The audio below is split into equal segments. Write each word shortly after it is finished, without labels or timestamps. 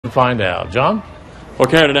Find out. John? Well,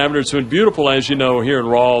 Karen and Abner, it's been beautiful, as you know, here in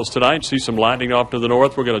Rawls tonight. See some lightning off to the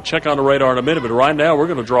north. We're going to check on the radar in a minute, but right now we're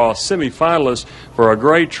going to draw a semifinalist for a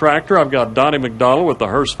great tractor. I've got Donnie McDonald with the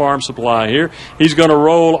Hurst Farm Supply here. He's going to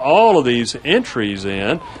roll all of these entries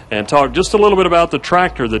in and talk just a little bit about the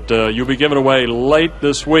tractor that you'll be giving away late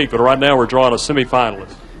this week. But right now we're drawing a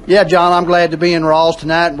semifinalist. Yeah, John, I'm glad to be in Rawls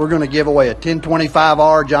tonight. We're going to give away a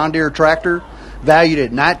 1025R John Deere tractor valued at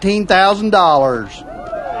 $19,000.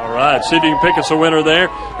 All right, see if you can pick us a winner there.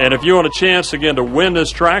 And if you want a chance, again, to win this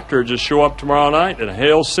tractor, just show up tomorrow night at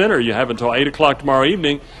Hale Center. You have until 8 o'clock tomorrow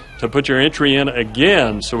evening to put your entry in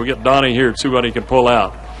again. So we get Donnie here to see what he can pull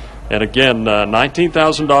out. And again,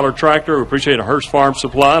 $19,000 tractor. We appreciate a Hurst Farm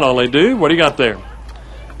Supply and all they do. What do you got there?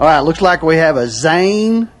 All right, looks like we have a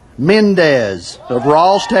Zane Mendez of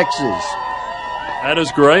Rawls, Texas. That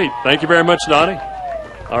is great. Thank you very much, Donnie.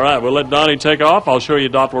 All right, we'll let Donnie take off. I'll show you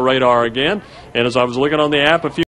Doppler radar again. And as I was looking on the app a few